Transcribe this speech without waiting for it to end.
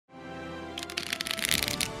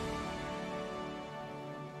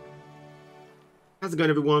How's it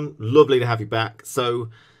going, everyone? Lovely to have you back. So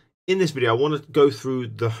in this video I want to go through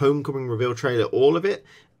the Homecoming reveal trailer, all of it,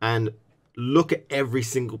 and look at every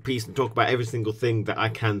single piece and talk about every single thing that I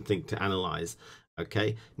can think to analyze.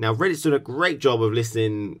 Okay, now Reddit's done a great job of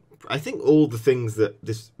listing I think all the things that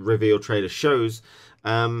this reveal trailer shows,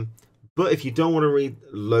 but if you don't want to read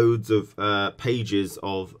loads of pages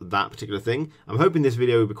of that particular thing, I'm hoping this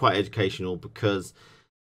video will be quite educational, because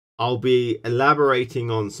I'll be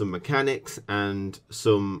elaborating on some mechanics and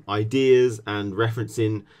some ideas and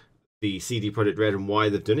referencing the CD Projekt Red and why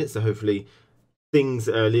they've done it. So hopefully things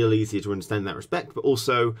are a little easier to understand in that respect. But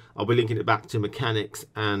also I'll be linking it back to mechanics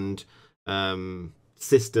and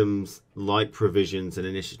systems like provisions and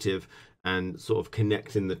initiative, and sort of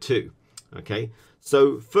connecting the two. Okay,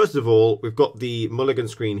 so first of all, we've got the mulligan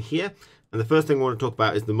screen here. And the first thing I want to talk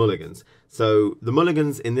about is the mulligans. So the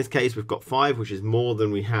mulligans, in this case, we've got 5, which is more than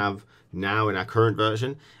we have now in our current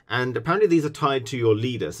version. And apparently these are tied to your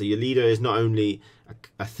leader. So your leader is not only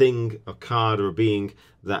a thing, a card, or a being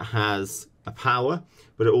that has a power,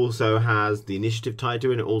 but it also has the initiative tied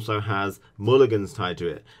to it, and it also has mulligans tied to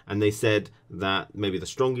it. And they said that maybe the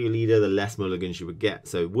stronger your leader, the less mulligans you would get.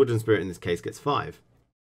 So Wooden Spirit in this case gets 5.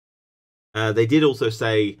 They did also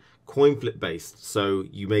say coin flip based, so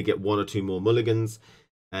you may get 1 or 2 more mulligans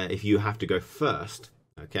if you have to go first.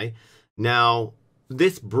 Okay, now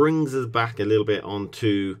this brings us back a little bit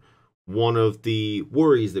onto one of the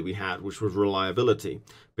worries that we had, which was reliability,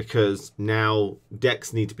 because now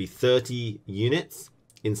decks need to be 30 units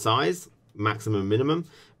in size, maximum minimum,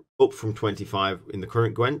 up from 25 in the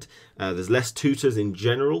current Gwent. There's less tutors in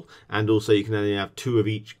general, and also you can only have 2 of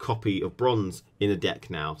each copy of bronze in a deck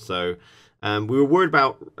now. So we were worried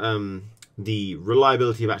about the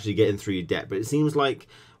reliability of actually getting through your deck, but it seems like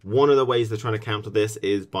one of the ways they're trying to counter this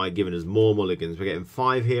is by giving us more mulligans. We're getting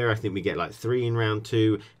 5 here. I think we get like 3 in round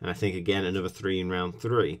 2, and I think again another 3 in round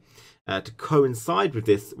 3. To coincide with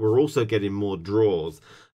this, we're also getting more draws.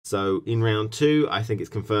 So in round 2, I think it's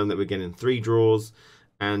confirmed that we're getting 3 draws,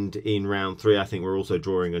 and in round 3, I think we're also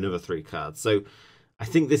drawing another 3 cards. So I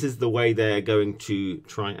think this is the way they're going to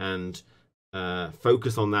try and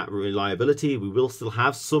focus on that reliability. We will still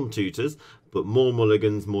have some tutors, but more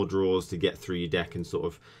mulligans, more draws to get through your deck and sort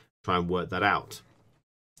of try and work that out.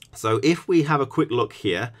 So if we have a quick look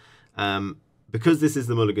here, because this is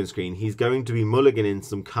the mulligan screen, he's going to be mulliganing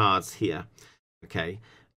some cards here. Okay,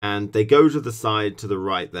 and they go to the side to the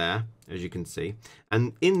right there, as you can see.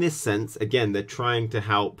 And in this sense, again, they're trying to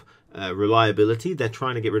help reliability. They're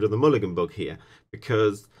trying to get rid of the mulligan bug here,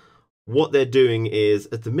 because what they're doing is,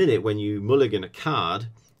 at the minute when you mulligan a card,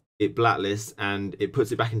 it blacklists and it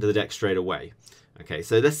puts it back into the deck straight away. Okay,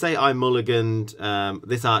 so let's say I mulliganed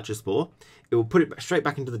this Archer Spore, it will put it straight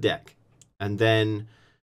back into the deck. And then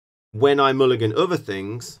when I mulligan other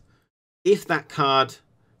things, if that card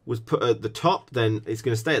was put at the top, then it's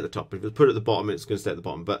going to stay at the top. If it's put at the bottom, it's going to stay at the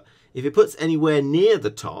bottom. But if it puts anywhere near the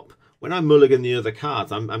top, when I mulligan the other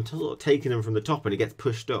cards, I'm sort of taking them from the top and it gets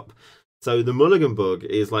pushed up. So the mulligan bug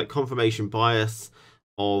is like confirmation bias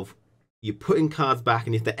of you're putting cards back,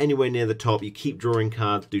 and if they're anywhere near the top, you keep drawing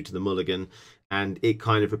cards due to the mulligan, and it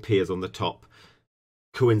kind of appears on the top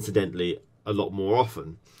coincidentally a lot more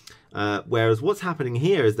often. Whereas what's happening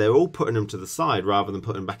here is they're all putting them to the side rather than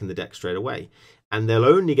putting them back in the deck straight away. And they'll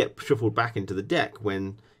only get shuffled back into the deck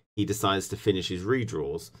when he decides to finish his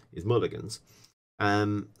redraws, his mulligans.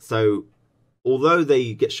 So although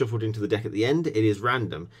they get shuffled into the deck at the end, it is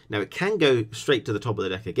random. Now, it can go straight to the top of the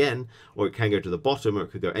deck again, or it can go to the bottom, or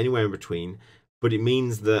it could go anywhere in between. But it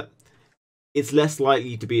means that it's less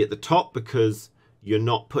likely to be at the top, because you're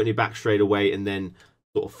not putting it back straight away and then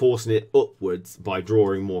sort of forcing it upwards by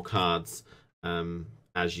drawing more cards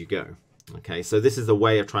as you go. Okay, so this is a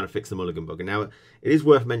way of trying to fix the mulligan bug. And now, it is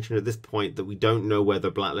worth mentioning at this point that we don't know whether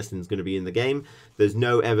blacklisting is going to be in the game. There's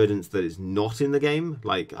no evidence that it's not in the game.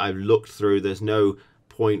 Like, I've looked through, there's no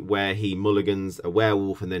point where he mulligans a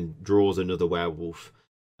werewolf and then draws another werewolf,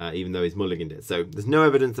 even though he's mulliganed it. So there's no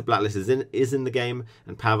evidence that blacklist is in the game,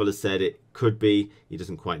 and Pavel has said it could be. He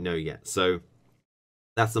doesn't quite know yet. So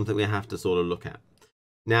that's something we have to sort of look at.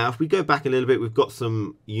 Now, if we go back a little bit, we've got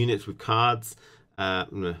some units with cards.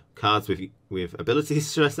 Cards with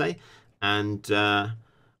abilities, should I say. And I'm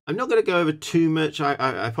not going to go over too much.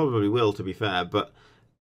 I probably will, to be fair, but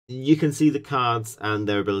you can see the cards and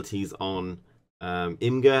their abilities on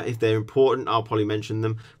Imgur. If they're important, I'll probably mention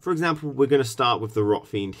them. For example, we're going to start with the Rot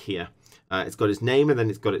Fiend here. It's got its name, and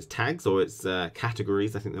then it's got its tags, or its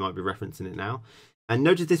categories. I think they might be referencing it now. And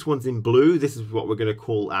notice this one's in blue. This is what we're going to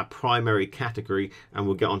call our primary category, and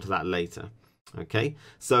we'll get onto that later. Okay,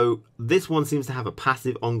 so this one seems to have a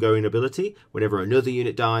passive ongoing ability. Whenever another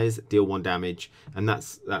unit dies, deal 1 damage, and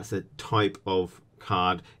that's a type of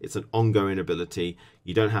card. It's an ongoing ability.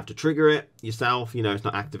 You don't have to trigger it yourself. You know, it's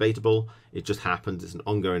not activatable. It just happens. It's an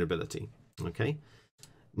ongoing ability. Okay.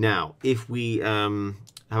 Now, if we have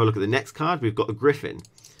a look at the next card, we've got the Griffin.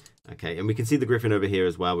 Okay, and we can see the Griffin over here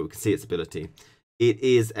as well, but we can see its ability. It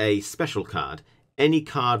is a special card. Any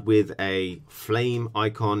card with a flame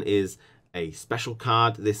icon is a special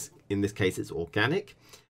card. In this case, it's organic,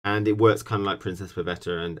 and it works kind of like Princess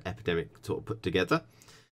Pavetta and Epidemic sort of put together.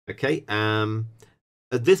 Okay,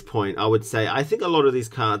 at this point, I would say I think a lot of these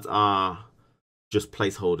cards are just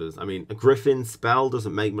placeholders. I mean, a Griffin spell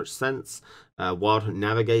doesn't make much sense. Wild Hunt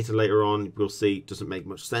Navigator later on, we'll see, doesn't make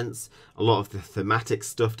much sense. A lot of the thematic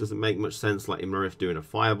stuff doesn't make much sense, like Imrarif doing a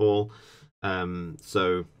fireball.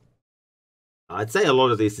 So I'd say a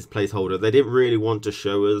lot of this is placeholder. They didn't really want to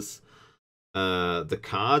show us the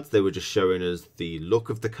cards. They were just showing us the look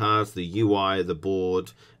of the cards, the UI, the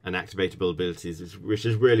board, and activatable abilities, which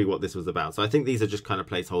is really what this was about. So I think these are just kind of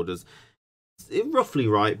placeholders. Roughly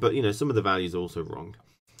right, but you know, some of the values are also wrong.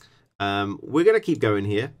 We're going to keep going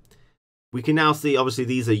here. We can now see, obviously,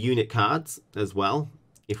 these are unit cards as well.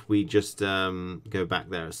 If we just go back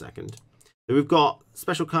there a second. So we've got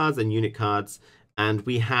special cards and unit cards, and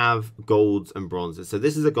we have golds and bronzes. So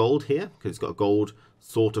this is a gold here, because it's got a gold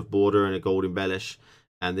sort of border and a gold embellish.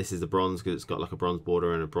 And this is a bronze, because it's got like a bronze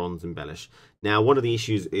border and a bronze embellish. Now, one of the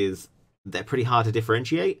issues is they're pretty hard to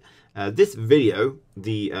differentiate. This video,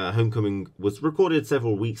 the Homecoming, was recorded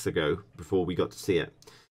several weeks ago before we got to see it.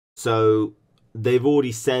 So they've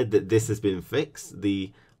already said that this has been fixed.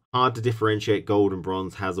 The hard to differentiate gold and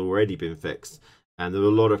bronze has already been fixed. And there were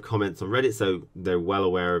a lot of comments on Reddit, so they're well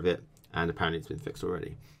aware of it. And apparently it's been fixed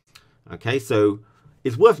already. Okay, so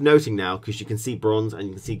it's worth noting now, because you can see bronze and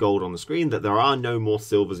you can see gold on the screen, that there are no more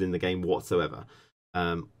silvers in the game whatsoever.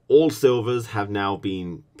 All silvers have now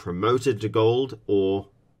been promoted to gold or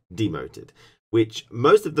demoted, which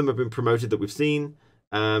most of them have been promoted that we've seen.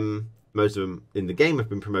 Most of them in the game have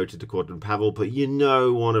been promoted to Quadrant Pavel, but you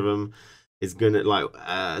know one of them is going to, like,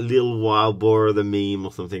 a little wild boar of the meme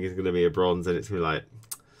or something is going to be a bronze, and it's going to be like,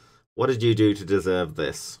 what did you do to deserve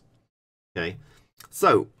this? Okay,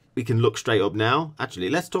 so we can look straight up now. Actually,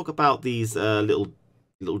 let's talk about these little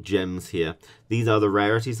gems here. These are the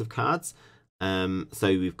rarities of cards. So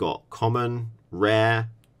we've got common, rare,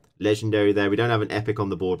 legendary there. We don't have an epic on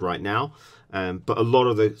the board right now, but a lot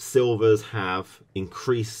of the silvers have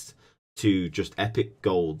increased to just epic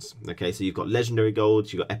golds. Okay, so you've got legendary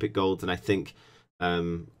golds, you've got epic golds, and I think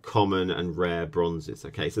common and rare bronzes.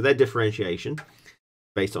 Okay, so they're differentiation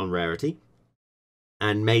based on rarity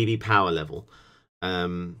and maybe power level.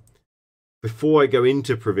 Before I go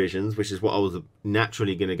into provisions, which is what I was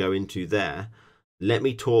naturally going to go into there, let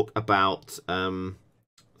me talk about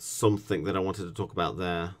something that I wanted to talk about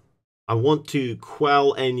there. I want to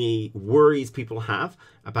quell any worries people have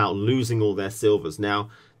about losing all their silvers. Now,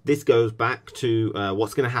 this goes back to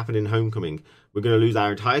what's going to happen in Homecoming. We're going to lose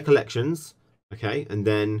our entire collections, okay? And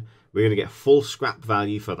then we're going to get full scrap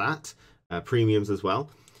value for that, premiums as well.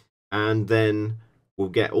 And then we'll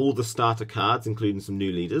get all the starter cards, including some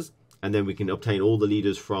new leaders. And then we can obtain all the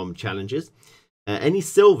leaders from challenges. Any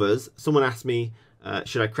silvers, someone asked me,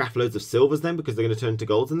 should I craft loads of silvers then because they're going to turn to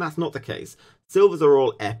golds? And that's not the case. Silvers are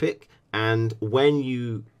all epic, and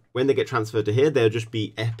when they get transferred to here, they'll just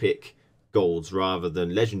be epic golds rather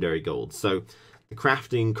than legendary golds. So the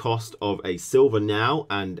crafting cost of a silver now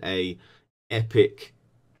and a epic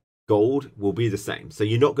gold will be the same. So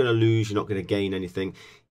you're not going to lose, you're not going to gain anything.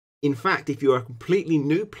 In fact, if you're a completely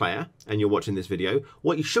new player and you're watching this video,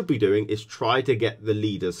 what you should be doing is try to get the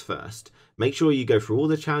leaders first. Make sure you go through all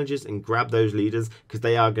the challenges and grab those leaders, because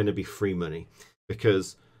they are going to be free money.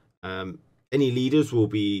 Because any leaders will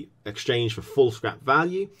be exchanged for full scrap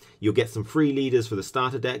value. You'll get some free leaders for the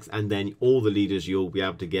starter decks, and then all the leaders you'll be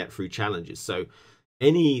able to get through challenges. So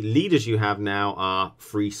any leaders you have now are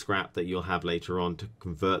free scrap that you'll have later on to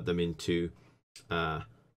convert them into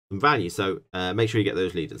value. So make sure you get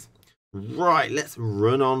those leaders. Right, let's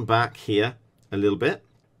run on back here a little bit.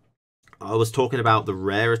 I was talking about the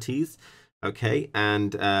rarities, okay,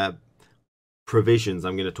 and provisions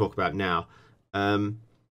I'm going to talk about now.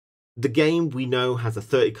 The game, we know, has a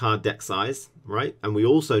 30 card deck size, right? And we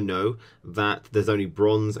also know that there's only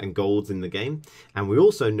bronze and golds in the game. And we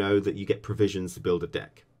also know that you get provisions to build a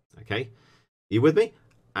deck, okay? Are you with me?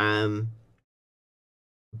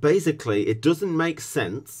 Basically, it doesn't make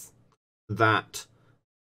sense that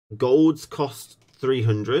golds cost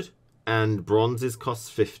 300 and bronzes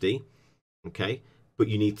cost 50, okay? But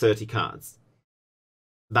you need 30 cards.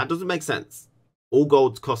 That doesn't make sense. all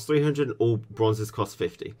golds cost 300 and all bronzes cost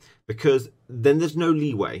 50, because then there's no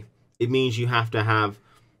leeway. It means you have to have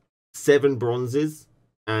 7 bronzes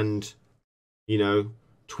and, you know,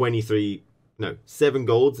 7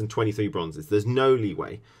 golds and 23 bronzes. There's no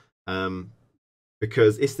leeway.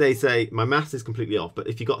 Because if they say, my maths is completely off, but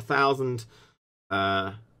if you got 1,000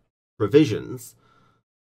 provisions,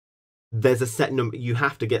 there's a set number. You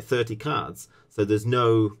have to get 30 cards. So there's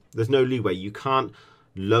no leeway. You can't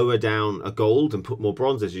lower down a gold and put more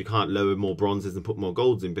bronzes. You can't lower more bronzes and put more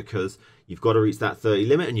golds in, because you've got to reach that 30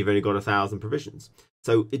 limit and you've only got 1,000 provisions.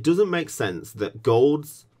 So it doesn't make sense that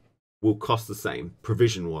golds will cost the same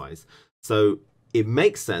provision wise. So it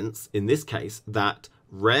makes sense in this case that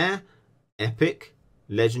rare, epic,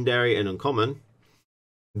 legendary and uncommon,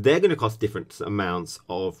 they're going to cost different amounts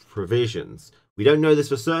of provisions. We don't know this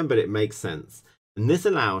for certain, but it makes sense. And this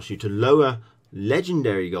allows you to lower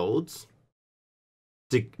legendary golds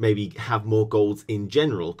to maybe have more golds in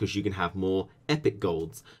general, because you can have more epic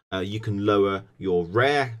golds. You can lower your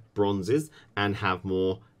rare bronzes and have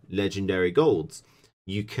more legendary golds.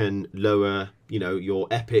 You can lower, you know, your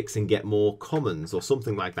epics and get more commons or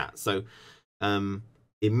something like that. So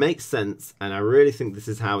it makes sense, and I really think this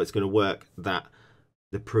is how it's going to work, that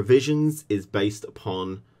the provisions is based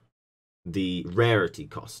upon the rarity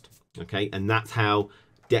cost. Okay, and that's how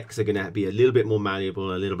decks are going to be a little bit more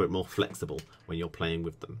malleable, a little bit more flexible when you're playing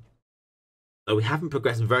with them. So we haven't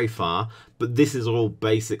progressed very far, but this is all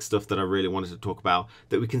basic stuff that I really wanted to talk about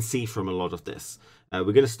that we can see from a lot of this.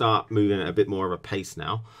 We're going to start moving at a bit more of a pace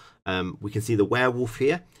now. We can see the werewolf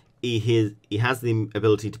here. He has the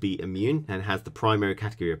ability to be immune and has the primary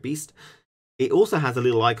category of beast. It also has a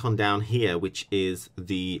little icon down here, which is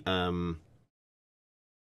the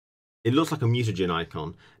it looks like a mutagen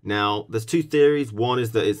icon. Now, there's 2 theories. One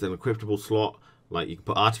is that it's an equipable slot, like you can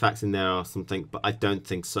put artifacts in there or something, but I don't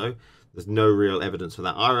think so. There's no real evidence for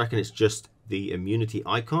that. I reckon it's just the immunity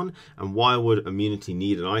icon. And why would immunity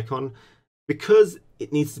need an icon? Because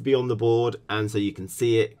it needs to be on the board, and so you can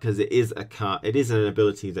see it, because it is a card. It is an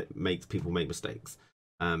ability that makes people make mistakes.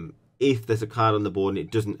 If there's a card on the board and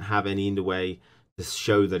it doesn't have any in the way to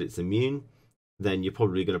show that it's immune, then you're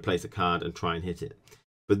probably going to place a card and try and hit it.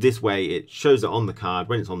 But this way, it shows it on the card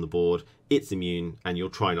when it's on the board, it's immune, and you'll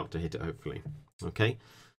try not to hit it, hopefully. Okay,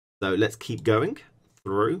 so let's keep going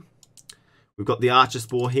through. We've got the Archer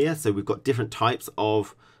Spore here, so we've got different types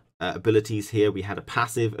of abilities here. We had a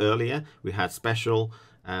passive earlier, we had special,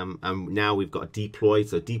 and now we've got a deploy.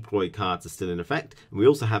 So deploy cards are still in effect. And we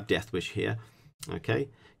also have Death Wish here. Okay,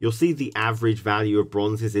 you'll see the average value of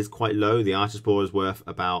bronzes is quite low. The Archer Spore is worth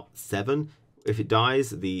about 7. If it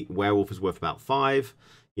dies, the werewolf is worth about 5.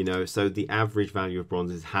 You know, so the average value of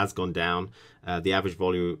bronzes has gone down. The average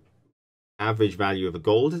value of a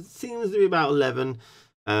gold seems to be about 11.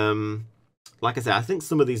 Like I said, I think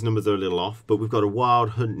some of these numbers are a little off, but we've got a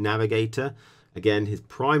Wild Hunt Navigator. Again, his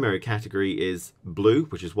primary category is blue,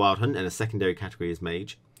 which is Wild Hunt, and a secondary category is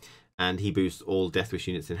Mage. And he boosts all Death Wish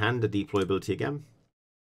units in hand, a deployability again.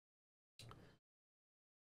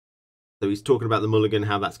 So he's talking about the mulligan,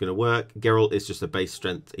 how that's going to work. Geralt is just a base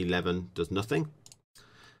strength 11, does nothing.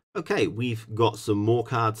 Okay, we've got some more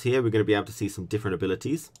cards here. We're going to be able to see some different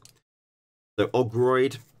abilities. So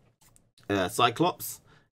Ogroid, Cyclops.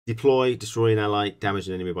 Deploy, destroy an ally, damage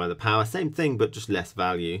an enemy by the power. Same thing, but just less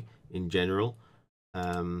value in general.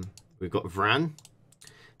 We've got Vran.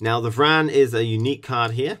 Now, the Vran is a unique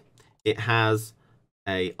card here. It has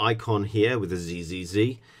a icon here with a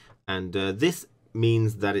ZZZ. And this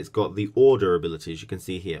means that it's got the Order ability, as you can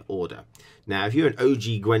see here, Order. Now, if you're an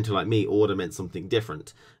OG Gwenter like me, Order meant something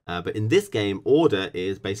different. But in this game, Order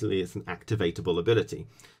is basically, it's an activatable ability.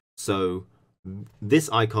 So this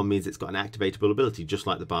icon means it's got an activatable ability, just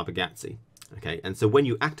like the Barbagazzi. Okay, and so when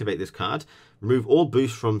you activate this card, remove all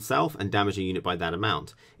boosts from self and damage a unit by that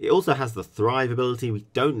amount. It also has the Thrive ability. We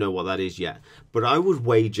don't know what that is yet, but I would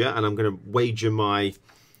wager, and I'm going to wager my,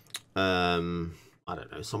 I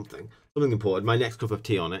don't know, something important, my next cup of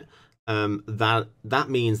tea on it, that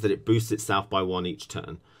means that it boosts itself by 1 each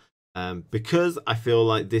turn. Because I feel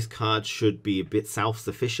like this card should be a bit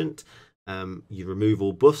self-sufficient. You remove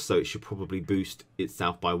all buffs, so it should probably boost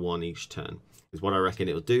itself by 1 each turn, is what I reckon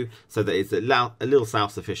it'll do, so that it's a little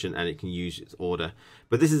self-sufficient and it can use its order.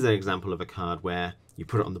 But this is an example of a card where you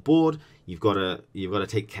put it on the board, you've got to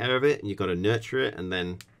take care of it, and you've got to nurture it, and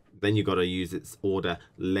then you've got to use its order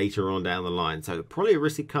later on down the line. So probably a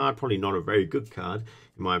risky card, probably not a very good card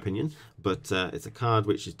in my opinion, but it's a card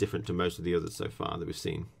which is different to most of the others so far that we've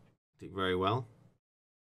seen. Did very well.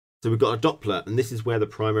 So we've got a Doppler, and this is where the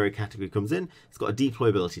primary category comes in. It's got a deploy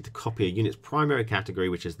ability to copy a unit's primary category,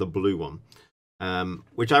 which is the blue one.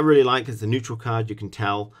 which I really like. It's a neutral card. You can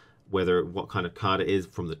tell what kind of card it is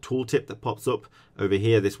from the tooltip that pops up over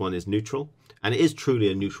here. This one is neutral, and it is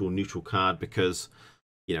truly a neutral card because,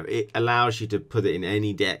 you know, it allows you to put it in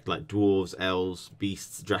any deck like dwarves, elves,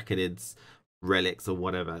 beasts, draconids, relics, or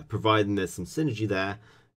whatever. Providing there's some synergy there,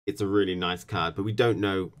 it's a really nice card, but we don't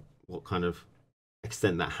know what kind of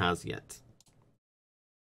extent that has yet.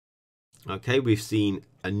 Okay, we've seen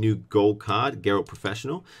a new gold card, Geralt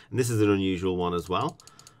Professional, and this is an unusual one as well.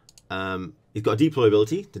 He's got a deploy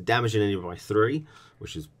ability to damage an enemy by 3,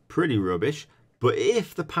 which is pretty rubbish. But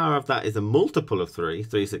if the power of that is a multiple of 3,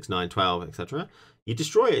 3, 6, 9, 12, etc., you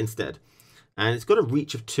destroy it instead. And it's got a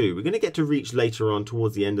reach of 2. We're going to get to reach later on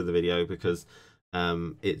towards the end of the video because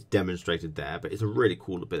it's demonstrated there, but it's a really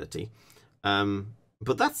cool ability.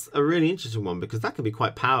 But that's a really interesting one because that can be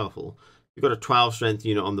quite powerful. You've got a 12 strength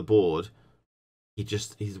unit on the board.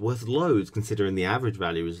 He's worth loads considering the average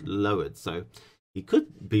value is lowered. So he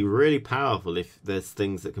could be really powerful if there's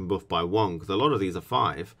things that can buff by 1, because a lot of these are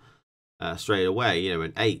 5 straight away, you know,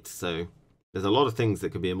 and 8. So there's a lot of things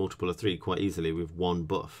that could be a multiple of 3 quite easily with 1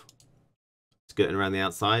 buff. Skirting around the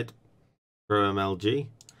outside, Pro MLG.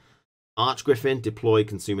 Archgriffin, deploy,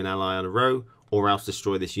 consume an ally on a row, or else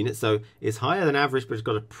destroy this unit. So it's higher than average, but it's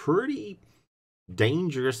got a pretty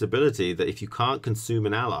dangerous ability that if you can't consume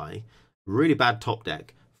an ally, really bad top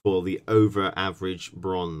deck for the over average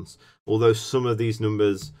bronze. Although some of these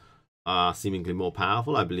numbers are seemingly more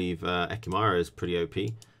powerful. I believe Ekimara is pretty OP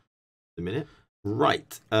at the minute.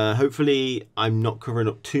 Right, hopefully I'm not covering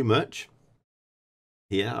up too much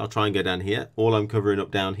here. I'll try and go down here. All I'm covering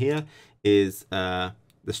up down here is the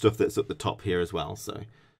stuff that's at the top here as well. So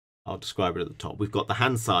I'll describe it at the top. We've got the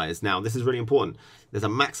hand size. Now, this is really important. There's a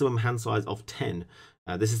maximum hand size of 10.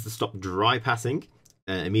 This is to stop dry passing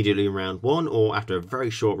immediately in round 1, or after a very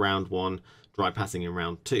short round 1, dry passing in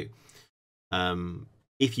round 2.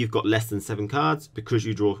 If you've got less than 7 cards, because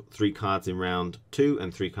you draw 3 cards in round 2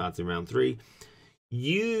 and 3 cards in round 3,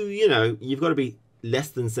 you know, you've got to be less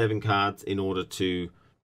than 7 cards in order to,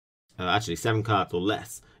 actually 7 cards or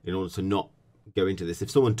less in order to not go into this.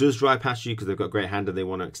 If someone does dry pass you because they've got a great hand and they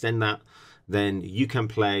want to extend that, then you can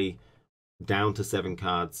play down to 7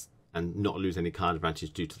 cards and not lose any card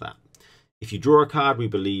advantage due to that. If you draw a card, we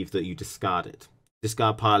believe that you discard it.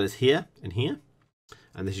 Discard pile is here and here,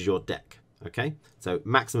 and this is your deck. Okay, so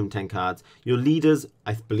maximum 10 cards. Your leaders,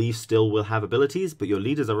 I believe, still will have abilities, but your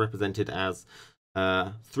leaders are represented as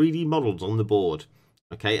 3D models on the board.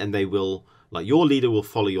 Okay, and they will, like, your leader will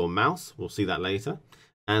follow your mouse. We'll see that later.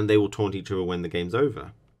 And they will taunt each other when the game's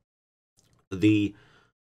over. The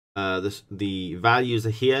values are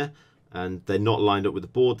here, and they're not lined up with the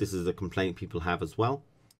board. This is a complaint people have as well.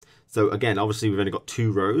 So again, obviously we've only got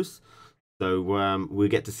 2 rows. So we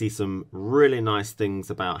get to see some really nice things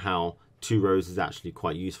about how 2 rows is actually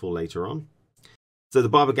quite useful later on. So the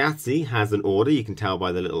Barbagatzi has an order, you can tell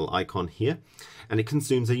by the little icon here, and it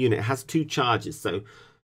consumes a unit. It has 2 charges. So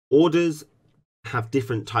orders have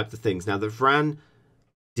different types of things. Now the Vran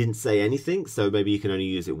didn't say anything, so maybe you can only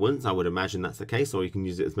use it once. I would imagine that's the case, or you can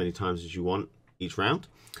use it as many times as you want each round.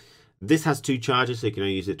 This has 2 charges, so you can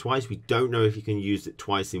only use it twice. We don't know if you can use it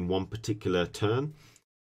twice in one particular turn.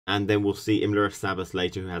 And then we'll see Imlerith Sabbath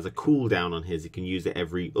later, who has a cooldown on his. He can use it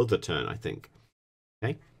every other turn, I think.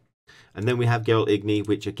 Okay. And then we have Geralt Igni,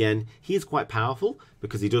 which again, he is quite powerful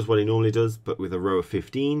because he does what he normally does, but with a row of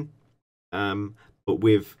 15. But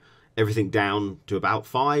with everything down to about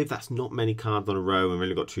 5, that's not many cards on a row, and we've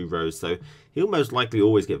only got 2 rows, so he'll most likely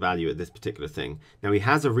always get value at this particular thing. Now he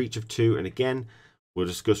has a reach of 2, and again, we'll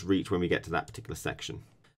discuss reach when we get to that particular section.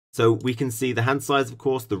 So we can see the hand size, of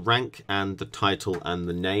course, the rank and the title and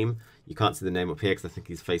the name. You can't see the name up here because I think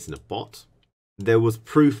he's facing a bot. There was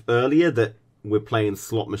proof earlier that we're playing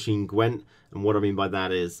Slot Machine Gwent, and what I mean by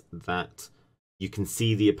that is that you can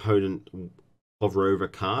see the opponent hover over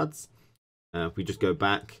cards. If we just go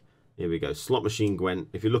back, here we go, Slot Machine Gwent.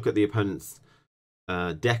 If you look at the opponent's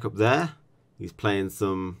deck up there, he's playing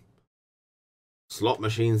some slot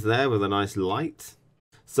machines there with a nice light.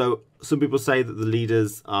 So some people say that the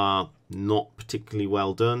leaders are not particularly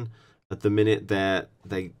well done. At the minute, they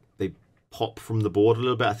pop from the board a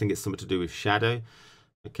little bit. I think it's something to do with shadow.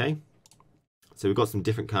 Okay, so we've got some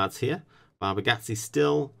different cards here. Barbagatzi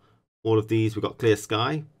still. All of these, we've got Clear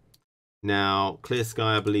Sky. Now, Clear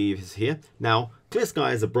Sky, I believe, is here. Now, Clear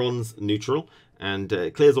Sky is a bronze neutral, and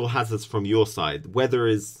it clears all hazards from your side. Weather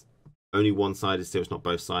is only one side, so it's not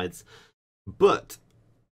both sides. But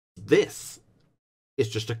this is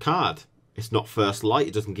just a card. It's not First Light.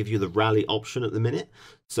 It doesn't give you the rally option at the minute.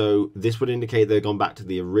 So this would indicate they've gone back to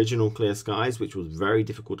the original Clear Skies, which was very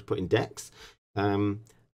difficult to put in decks.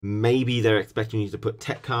 Maybe they're expecting you to put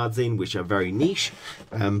tech cards in, which are very niche,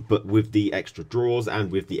 but with the extra draws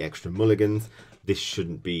and with the extra mulligans, this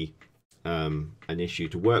shouldn't be an issue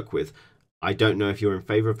to work with. I don't know if you're in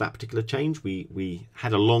favor of that particular change. We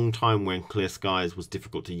had a long time when Clear Skies was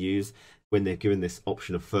difficult to use. When they're given this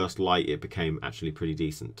option of First Light, it became actually pretty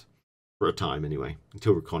decent. For a time anyway,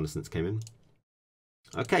 until Reconnaissance came in.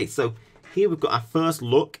 Okay, so here we've got our first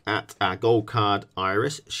look at our gold card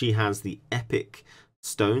Iris. She has the epic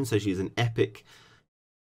stone, so she's an epic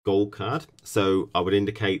gold card. So I would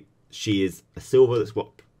indicate she is a silver that's what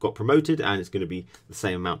got promoted, and it's going to be the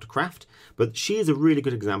same amount to craft. But she is a really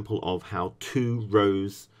good example of how 2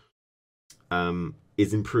 rows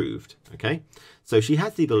is improved. Okay, so she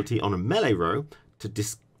has the ability on a melee row to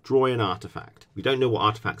destroy an artifact. We don't know what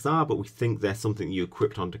artifacts are, but we think they're something you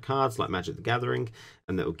equipped onto cards like Magic the Gathering,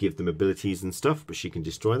 and that will give them abilities and stuff, but she can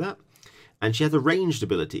destroy that. And she has a ranged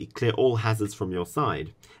ability, clear all hazards from your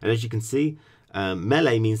side. And as you can see,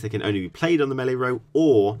 melee means they can only be played on the melee row,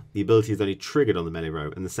 or the ability is only triggered on the melee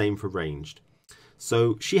row, and the same for ranged.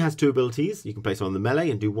 So she has 2 abilities. You can place her on the melee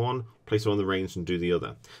and do one, place her on the ranged and do the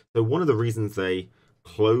other. So one of the reasons they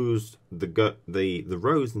closed the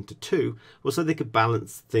rows into 2 was so they could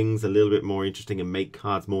balance things a little bit more interesting and make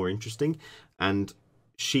cards more interesting, and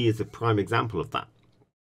she is a prime example of that.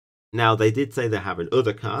 Now, they did say they're having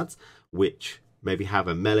other cards which maybe have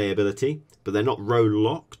a melee ability, but they're not row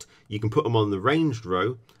locked. You can put them on the ranged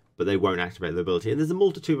row, but they won't activate the ability. And there's a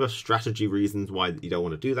multitude of strategy reasons why you don't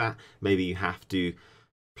want to do that. Maybe you have to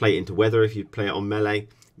play it into weather if you play it on melee.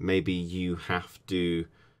 Maybe you have to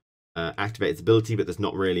activate its ability, but there's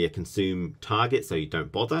not really a consume target, so you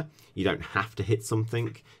don't bother. You don't have to hit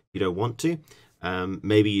something you don't want to.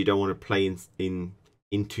 Maybe you don't want to play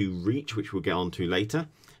into reach, which we'll get onto later.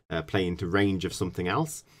 Play into range of something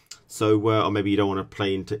else. So, or maybe you don't want to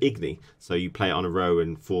play into Igni, so you play it on a row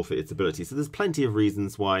and forfeit its ability. So there's plenty of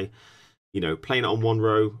reasons why, you know, playing it on one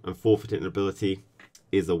row and forfeiting an ability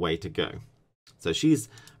is a way to go. So she's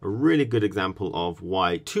a really good example of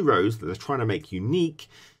why 2 rows that they're trying to make unique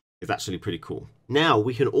is actually pretty cool. Now,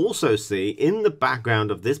 we can also see in the background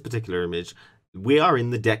of this particular image, we are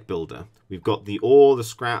in the deck builder. We've got the ore, the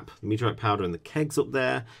scrap, the meteorite powder, and the kegs up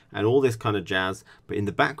there, and all this kind of jazz. But in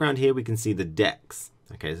the background here, we can see the decks.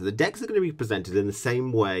 Okay, so the decks are going to be presented in the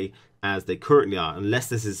same way as they currently are, unless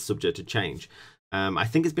this is subject to change. I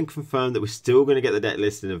think it's been confirmed that we're still going to get the deck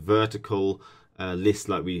list in a vertical list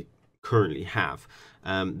like we currently have.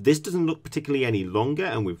 This doesn't look particularly any longer,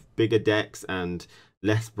 and with bigger decks and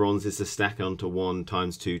less bronzes to stack onto 1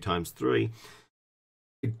 times 2 times 3.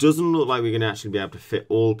 It doesn't look like we're going to actually be able to fit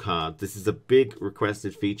all cards. This is a big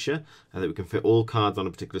requested feature, that we can fit all cards on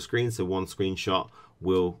a particular screen. So one screenshot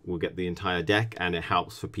will get the entire deck, and it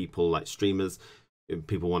helps for people like streamers, if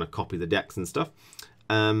people want to copy the decks and stuff.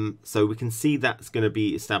 So we can see that's going to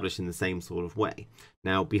be established in the same sort of way.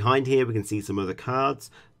 Now behind here we can see some other cards,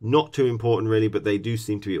 not too important really, but they do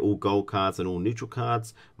seem to be all gold cards and all neutral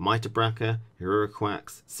cards. Mitre Bracker, Heroic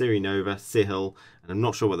Wax, Siri Nova, Sihil, and I'm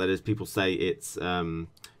not sure what that is. People say it's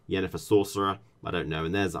Yennefer Sorcerer, I don't know,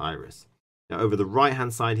 and there's Iris. Now over the right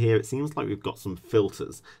hand side here, it seems like we've got some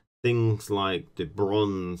filters. Things like the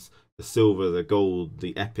bronze, the silver, the gold,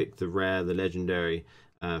 the epic, the rare, the legendary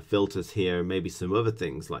filters here, maybe some other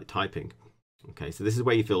things like typing. Okay, so this is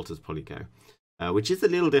where your filters probably go, which is a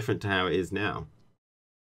little different to how it is now,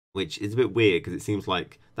 which is a bit weird because it seems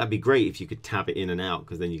like that'd be great if you could tab it in and out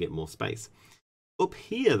because then you get more space. Up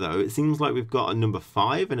here though, it seems like we've got a number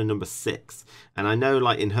 5 and a number 6, and I know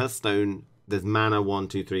like in Hearthstone there's mana 1,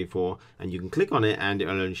 2, 3, 4, and you can click on it and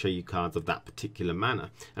it'll only show you cards of that particular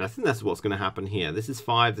mana. And I think that's what's going to happen here. This is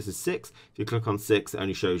 5, this is 6. If you click on 6, it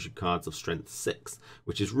only shows you cards of strength 6,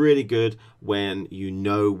 which is really good when you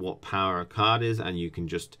know what power a card is and you can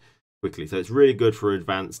just quickly. So it's really good for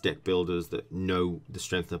advanced deck builders that know the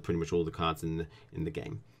strength of pretty much all the cards in the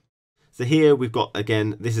game. So here we've got,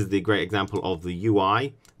 again, this is the great example of the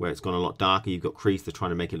UI where it's gone a lot darker. You've got crease, they're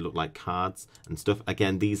trying to make it look like cards and stuff.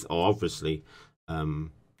 Again, these are obviously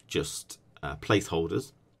just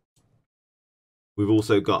placeholders. We've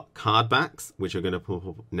also got card backs, which are going to pop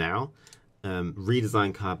up now.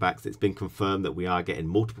 Redesign card backs. It's been confirmed that we are getting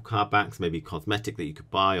multiple card backs, maybe cosmetic that you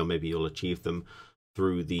could buy, or maybe you'll achieve them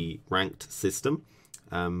through the ranked system.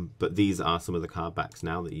 But these are some of the card backs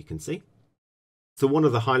now that you can see. So one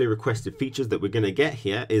of the highly requested features that we're going to get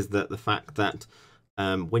here is that the fact that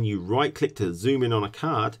when you right click to zoom in on a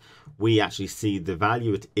card, we actually see the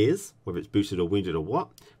value it is, whether it's boosted or wounded or what,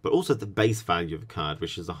 but also the base value of a card,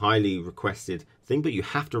 which is a highly requested thing, but you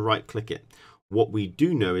have to right click it. What we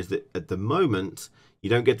do know is that at the moment, you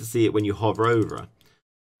don't get to see it when you hover over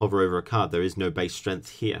hover over a card, there is no base strength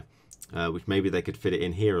here, which maybe they could fit it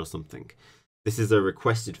in here or something. This is a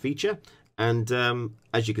requested feature, and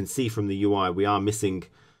as you can see from the UI, we are missing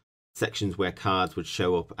sections where cards would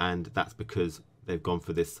show up, and that's because they've gone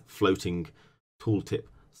for this floating tooltip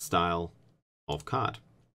style of card.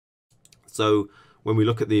 So when we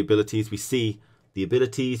look at the abilities, we see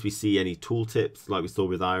any tooltips like we saw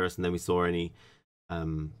with Iris, and then we saw any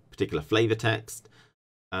particular flavor text.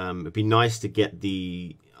 It'd be nice to get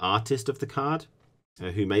the artist of the card,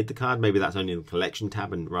 who made the card. Maybe that's only in the collection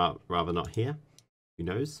tab and rather not here. Who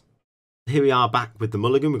knows? Here we are back with the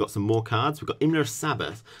mulligan. We've got some more cards. We've got Imler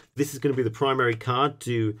Sabbath. This is going to be the primary card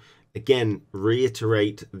to, again,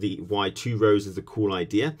 reiterate why 2 rows is a cool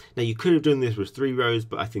idea. Now, you could have done this with 3 rows,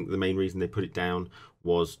 but I think the main reason they put it down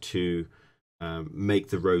was to make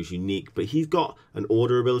the rows unique. But he's got an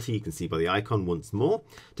order ability, you can see by the icon once more,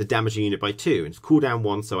 to damage a unit by 2. And it's cooldown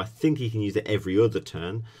 1, so I think he can use it every other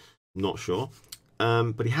turn. I'm not sure.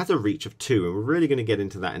 But he has a reach of 2, and we're really going to get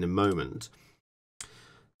into that in a moment.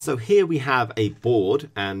 So here we have a board,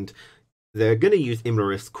 and they're going to use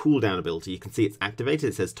Imlerith's cooldown ability. You can see it's activated.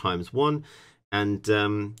 It says ×1,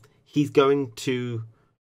 and he's going to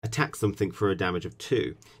attack something for a damage of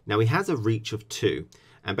 2. Now he has a reach of 2,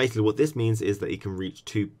 and basically what this means is that he can reach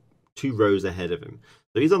two rows ahead of him.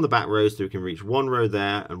 So he's on the back row, so he can reach 1 row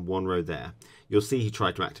there and 1 row there. You'll see he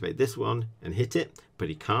tried to activate this one and hit it, but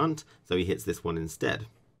he can't, so he hits this one instead.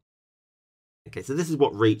 Okay, so this is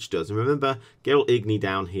what reach does. And remember, Geralt Igni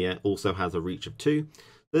down here also has a reach of 2.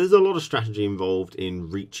 There's a lot of strategy involved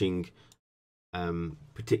in reaching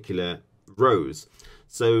particular rows.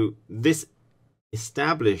 So this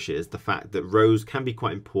establishes the fact that rows can be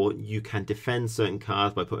quite important. You can defend certain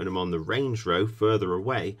cards by putting them on the range row further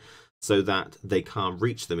away so that they can't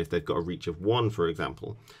reach them if they've got a reach of 1, for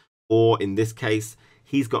example. Or in this case,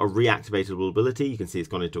 he's got a reactivatable ability. You can see it's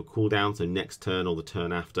gone into a cooldown, so next turn or the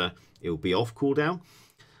turn after, it will be off cooldown.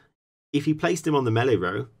 If he placed him on the melee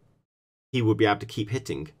row, he would be able to keep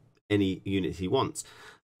hitting any units he wants.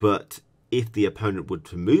 But if the opponent would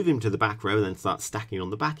to move him to the back row and then start stacking on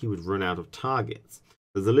the back, he would run out of targets.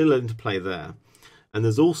 There's a little interplay there. And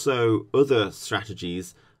there's also other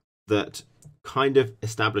strategies that kind of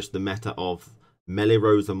establish the meta of melee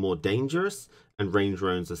rows are more dangerous and range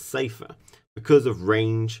rows are safer. Because of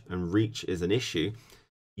range and reach is an issue,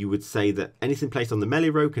 you would say that anything placed on the melee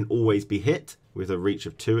row can always be hit with a reach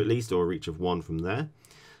of 2 at least, or a reach of 1 from there.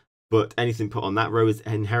 But anything put on that row is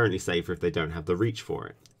inherently safer if they don't have the reach for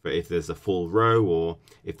it. But if there's a full row or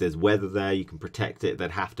if there's weather there, you can protect it.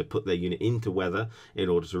 They'd have to put their unit into weather in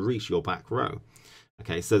order to reach your back row.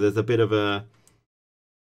 Okay, so there's a bit of a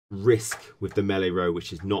risk with the melee row,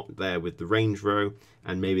 which is not there with the range row.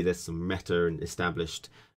 And maybe there's some meta and established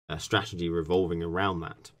strategy revolving around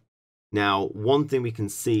that. Now, one thing we can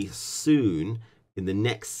see soon in the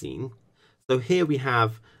next scene. So here we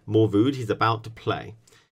have Morvud. He's about to play.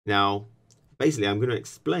 Now, basically, I'm going to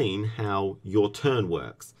explain how your turn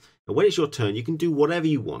works. And when it's your turn, you can do whatever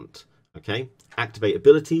you want. Okay? Activate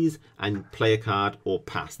abilities and play a card or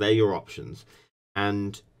pass. They're your options.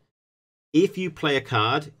 And if you play a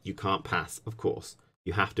card, you can't pass, of course.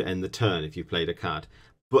 You have to end the turn if you played a card.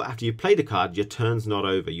 But after you've played a card, your turn's not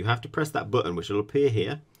over. You have to press that button, which will appear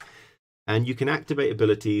here. And you can activate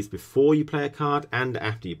abilities before you play a card and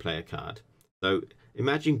after you play a card. So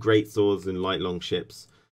imagine greatswords and light long ships.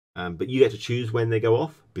 But you get to choose when they go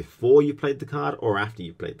off, before you played the card or after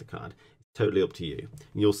you played the card. It's totally up to you.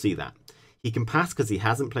 And you'll see that. He can pass because he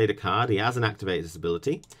hasn't played a card. He hasn't activated his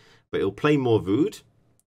ability. But he'll play Morvud,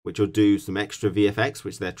 which will do some extra VFX,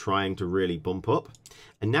 which they're trying to really bump up.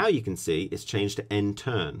 And now you can see it's changed to end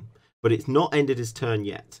turn. But it's not ended his turn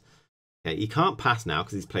yet. Okay, he can't pass now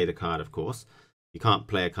because he's played a card, of course. You can't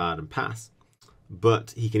play a card and pass.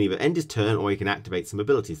 But he can either end his turn or he can activate some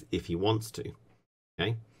abilities if he wants to.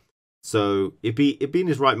 Okay, so it'd be in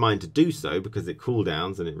his right mind to do so because it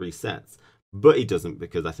cooldowns and it resets. But he doesn't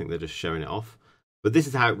because I think they're just showing it off. But this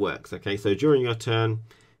is how it works. Okay, so during your turn,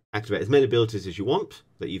 activate as many abilities as you want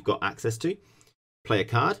that you've got access to. Play a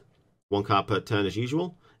card, 1 card per turn as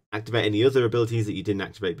usual. Activate any other abilities that you didn't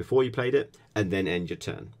activate before you played it, and then end your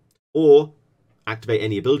turn. Or activate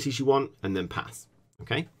any abilities you want and then pass.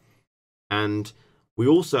 Okay? And we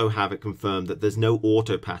also have it confirmed that there's no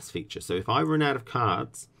auto pass feature. So if I run out of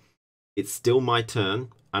cards, it's still my turn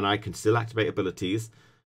and I can still activate abilities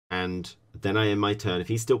and then I end my turn. If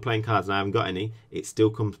he's still playing cards and I haven't got any, it still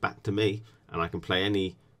comes back to me and I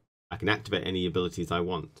can activate any abilities I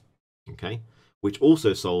want. Okay? Which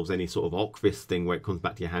also solves any sort of Okvis thing where it comes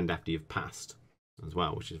back to your hand after you've passed as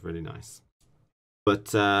well, which is really nice.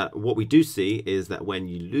 But what we do see is that when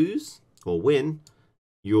you lose or win,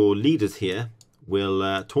 your leaders here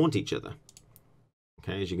will taunt each other.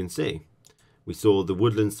 Okay, as you can see, we saw the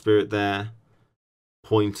woodland spirit there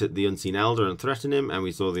point at the unseen elder and threaten him, and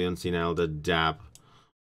we saw the unseen elder dab,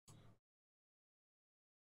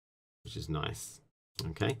 which is nice.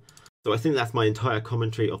 Okay, so I think that's my entire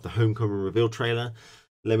commentary of the Homecoming reveal trailer.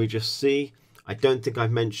 Let me just see. I don't think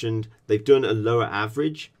I've mentioned they've done a lower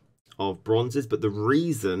average of bronzes, but the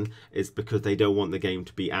reason is because they don't want the game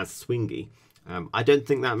to be as swingy. I don't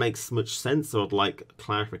think that makes much sense, so I'd like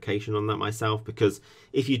clarification on that myself, because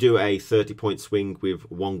if you do a 30-point swing with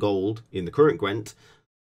 1 gold in the current Gwent,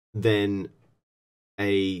 then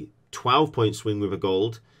a 12-point swing with a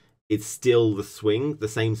gold, it's still the swing, the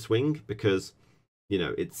same swing, because, you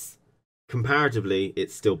know, it's comparatively,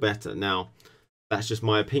 it's still better. Now, that's just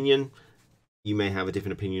my opinion. You may have a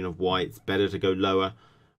different opinion of why it's better to go lower.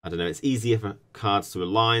 I don't know, it's easier for cards to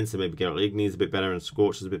align, so maybe Geralt Igni is a bit better and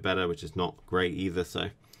Scorch is a bit better, which is not great either. So,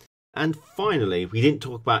 and finally, we didn't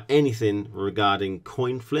talk about anything regarding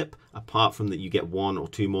coin flip, apart from that you get 1 or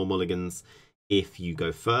 2 more mulligans if you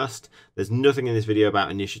go first. There's nothing in this video about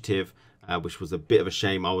initiative, which was a bit of a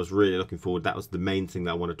shame. I was really looking forward. That was the main thing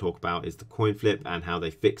that I want to talk about, is the coin flip and how they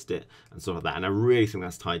fixed it and stuff like that. And I really think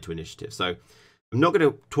that's tied to initiative. So I'm not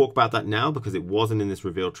going to talk about that now because it wasn't in this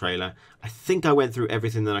reveal trailer. I think I went through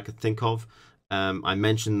everything that I could think of. I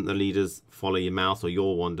mentioned the leaders follow your mouse, or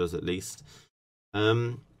your one does at least.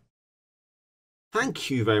 Thank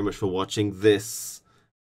you very much for watching this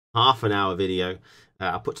half-an-hour video.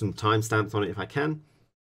 I'll put some timestamps on it if I can.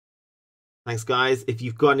 Thanks, guys. If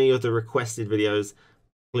you've got any other requested videos,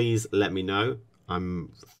 please let me know.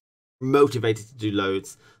 I'm motivated to do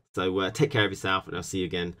loads. So take care of yourself, and I'll see you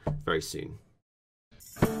again very soon.